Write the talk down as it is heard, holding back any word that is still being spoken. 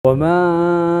وما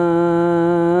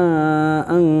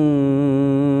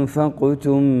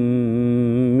أنفقتم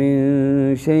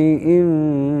من شيء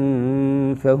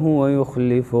فهو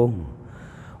يخلفه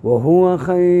وهو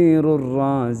خير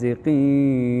الرازقين.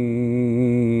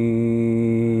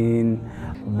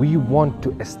 We want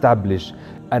to establish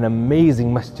an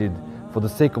amazing masjid for the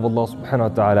sake of Allah subhanahu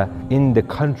wa ta'ala in the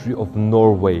country of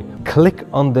Norway. Click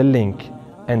on the link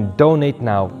and donate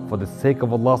now for the sake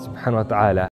of Allah subhanahu wa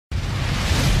ta'ala.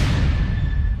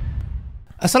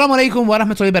 Assalamu alaikum wa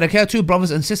rahmatullahi wa barakatuh,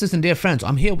 brothers and sisters and dear friends.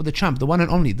 I'm here with the champ, the one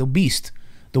and only, the beast,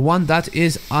 the one that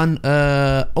is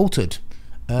unaltered.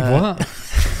 What?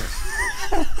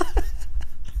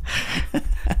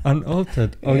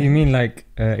 Unaltered? Oh, you mean like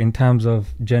in terms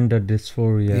of gender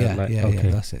dysphoria? Yeah,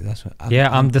 that's it. That's right.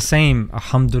 I'm the same.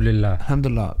 Alhamdulillah.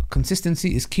 Alhamdulillah.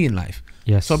 Consistency is key in life.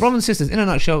 Yes. So, brothers and sisters, in a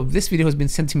nutshell, this video has been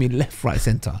sent to me left, right,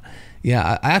 center.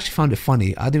 Yeah, I actually found it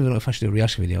funny. I didn't even know if I should do a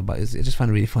reaction video, but I just found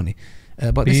it really funny.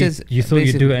 But this is you thought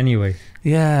you'd do it anyway.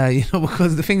 Yeah,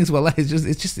 because the thing is, well,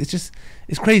 it's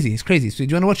crazy. It's crazy. So do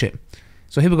you want to watch it?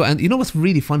 So here we go. And you know what's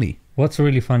really funny? What's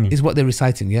really funny? Is what they're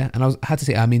reciting, yeah? And I had to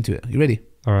say Ameen to it. You ready?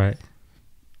 All right.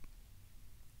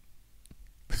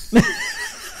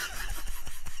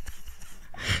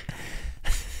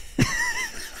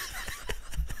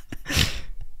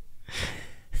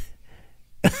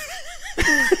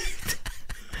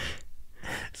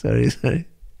 Sorry.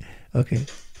 Okay.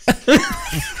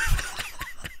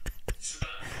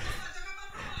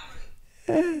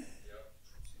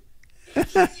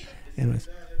 Anyways.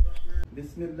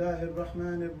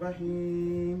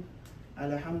 Bismillahirrahmanirrahim.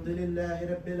 Alhamdulillahi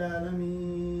Rabbil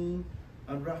Alameen.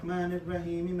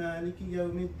 Ar-Rahmanir-Rahim. Maliki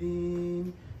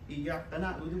Yawmiddin. Iyyaka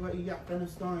na'budu wa iyyaka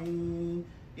nasta'in.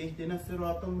 Ihdina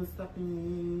as-siratal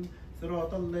mustaqim.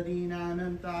 Siratal ladhina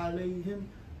an'amta 'alayhim.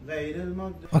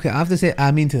 Okay, I have to say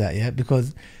Ameen to that, yeah,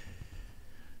 because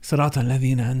Siratal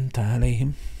ladhina an'amta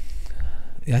 'alayhim.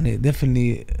 Yani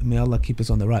definitely may Allah keep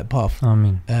us on the right path.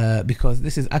 Ameen. Because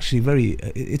this is actually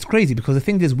it's crazy, because the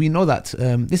thing is, we know that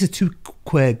this is two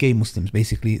queer gay Muslims,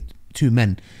 basically two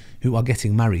men who are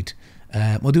getting married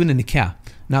or doing a nikah.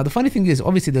 Now the funny thing is,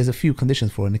 obviously there's a few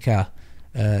conditions for a nikah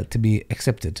to be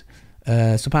accepted.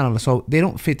 SubhanAllah, so they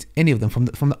don't fit any of them. From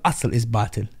the asl is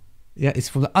batil. Yeah, it's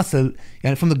from the asl,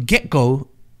 from the get-go,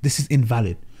 this is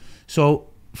invalid. So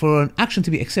for an action to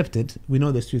be accepted, we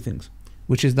know there's two things,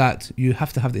 which is that you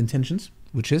have to have the intentions,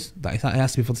 which is that it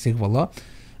has to be for the sake of Allah,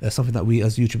 something that we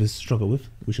as YouTubers struggle with,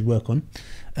 we should work on,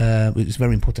 which is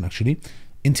very important actually.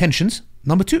 Intentions.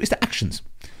 Number two is the actions.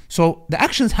 So the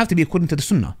actions have to be according to the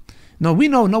Sunnah. Now we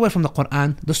know nowhere from the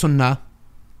Qur'an, the Sunnah,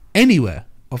 anywhere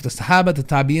of the Sahaba, the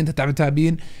Tabi'in, the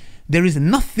Tabi'in, there is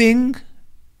nothing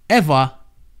ever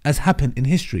has happened in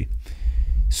history.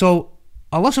 So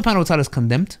Allah subhanahu wa ta'ala has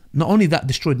condemned, not only that,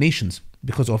 destroyed nations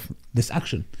because of this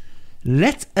action,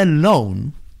 let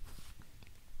alone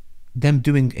them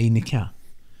doing a nikah.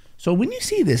 So when you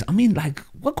see this, I mean, like,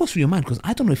 what goes through your mind? Because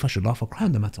I don't know if I should laugh or cry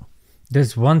on the matter.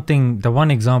 There's one thing, the one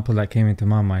example that came into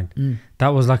my mind, that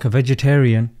was like a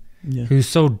vegetarian who's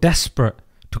so desperate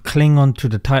to cling on to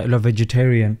the title of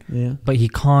vegetarian, but he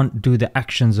can't do the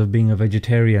actions of being a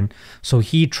vegetarian. So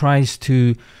he tries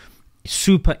to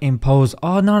superimpose,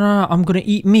 oh no, I'm going to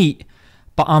eat meat,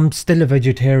 but I'm still a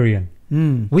vegetarian.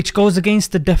 Which goes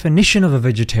against the definition of a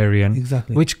vegetarian.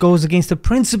 Exactly. Which goes against the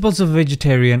principles of a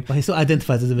vegetarian. But he still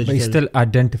identifies as a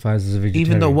vegetarian.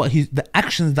 Even though the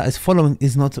actions that is following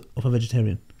is not of a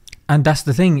vegetarian. And that's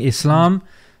the thing, Islam,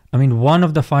 I mean, one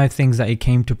of the 5 things that it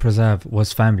came to preserve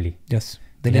was family. Yes.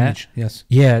 The lineage, yes.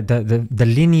 Yeah, the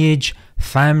lineage,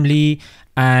 family,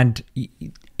 and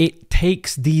it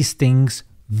takes these things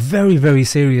very, very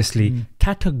seriously.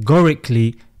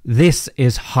 Categorically, this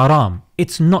is haram.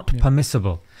 It's not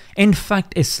permissible. In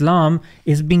fact, Islam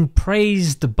is being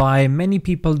praised by many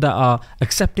people that are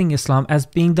accepting Islam as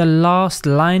being the last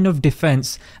line of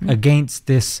defense against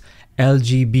this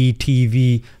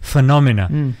LGBTV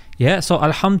phenomena. Yeah, so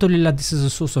alhamdulillah, this is a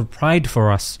source of pride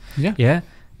for us. Yeah.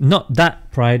 Not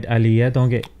that pride, Ali, yeah, don't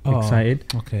get excited.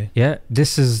 Okay. Yeah,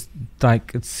 this is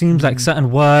like, it seems like certain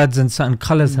words and certain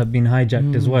colors have been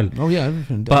hijacked as well. Oh yeah,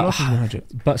 everything. But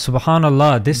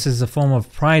subhanallah, this is a form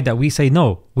of pride that we say,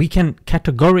 no, we can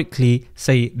categorically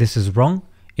say this is wrong.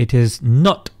 It is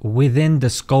not within the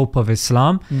scope of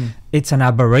Islam. It's an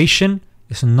aberration.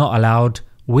 It's not allowed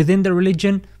within the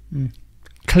religion.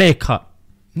 Clear cut.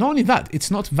 Not only that, it's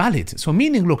not valid. So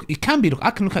meaning, look, it can be, I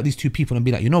can look at these two people and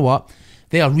be like, you know what?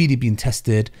 They are really being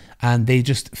tested and they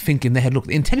just think in their head, look,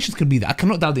 the intentions can be that. I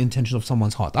cannot doubt the intentions of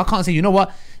someone's heart. I can't say, you know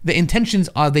what? The intentions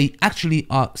are, they actually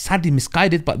are sadly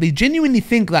misguided, but they genuinely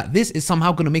think that this is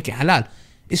somehow going to make it halal.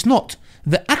 It's not.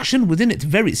 The action within it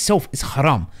very itself is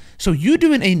haram. So you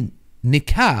doing a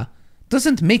nikah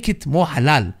doesn't make it more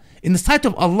halal. In the sight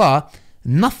of Allah,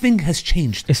 nothing has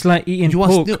changed. It's like eating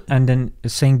pork and then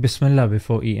saying Bismillah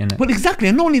before eating it. But exactly,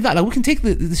 and not only that, like we can take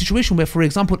the situation where, for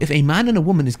example, if a man and a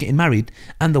woman is getting married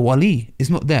and the wali is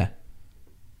not there,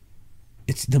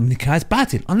 it's the nikah is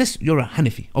batil, unless you're a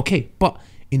Hanafi. Okay, but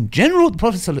in general,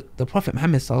 the Prophet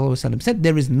Muhammad said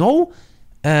there is no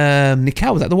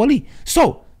nikah without the wali.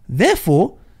 So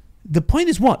therefore, the point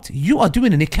is what? You are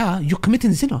doing a nikah, you're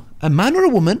committing zina. A man or a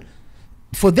woman,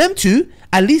 for them to,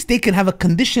 at least they can have a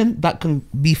condition that can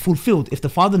be fulfilled. If the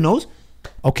father knows,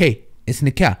 okay, it's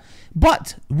nikah.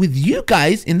 But with you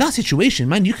guys, in that situation,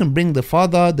 man, you can bring the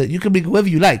father, you can bring whoever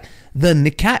you like. The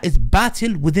nikah is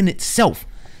batil within itself.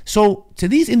 So to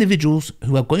these individuals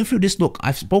who are going through this, look,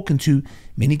 I've spoken to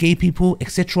many gay people,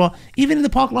 etc. Even in the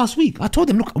park last week, I told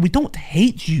them, look, we don't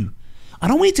hate you. I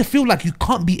don't want you to feel like you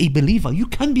can't be a believer. You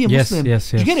can be a Muslim.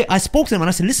 Yes. You get it? I spoke to them and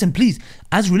I said, listen, please,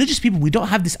 as religious people, we don't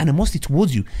have this animosity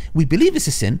towards you. We believe it's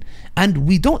a sin and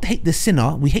we don't hate the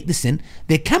sinner. We hate the sin.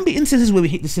 There can be instances where we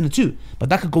hate the sinner too, but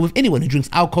that could go with anyone who drinks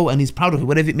alcohol and is proud of it,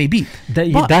 whatever it may be.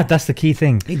 That's the key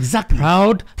thing. Exactly.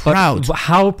 Proud. But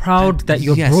how proud that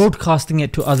you're broadcasting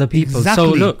it to other people. Exactly.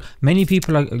 So look, many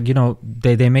people are,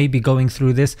 they may be going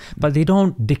through this, but they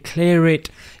don't declare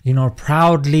it,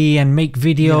 proudly and make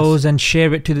videos and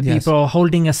share it to the people, or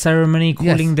holding a ceremony,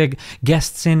 calling the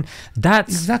guests in.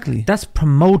 That's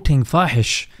promoting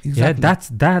fahish. Exactly. Yeah,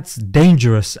 that's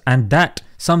dangerous, and that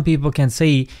some people can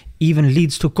say even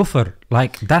leads to kufr.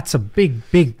 Like that's a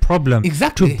big problem.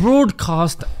 Exactly. To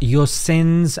broadcast your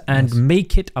sins and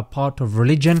make it a part of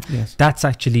religion, that's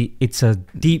actually, it's a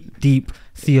deep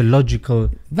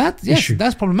theological issue.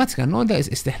 That's problematic. And all that is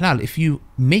istihlal. If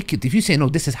you say no,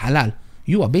 this is halal,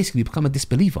 you are basically become a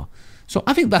disbeliever. So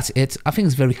I think that's it. I think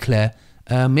it's very clear.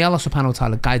 May Allah subhanahu wa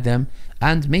ta'ala guide them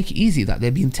and make it easy that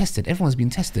they're being tested. Everyone's being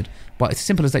tested. But it's as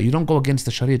simple as that. You don't go against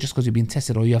the Sharia just because you're being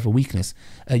tested or you have a weakness.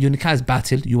 Your nikah is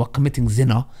batil. You are committing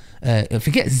zina.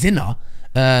 Forget zina.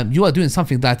 You are doing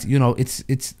something that,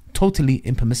 it's totally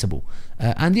impermissible.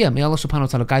 And may Allah subhanahu wa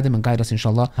ta'ala guide them and guide us,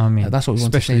 inshallah. Ameen. That's what we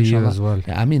want to say, Especially inshallah. you as well.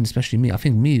 I mean, especially me. I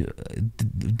think me,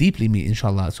 deeply me,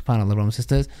 inshallah, subhanallah, brothers and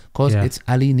sisters, because it's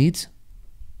Ali needs.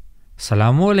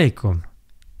 Assalamu alaikum.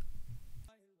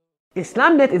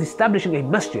 IslamNet is establishing a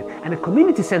masjid and a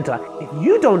community center. If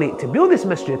you donate to build this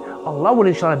masjid, Allah will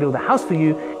inshallah build a house for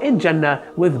you in Jannah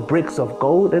with bricks of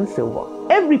gold and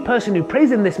silver. Every person who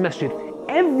prays in this masjid,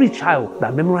 every child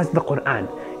that memorizes the Qur'an,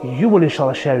 you will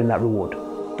inshallah share in that reward.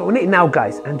 Donate now,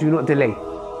 guys, and do not delay.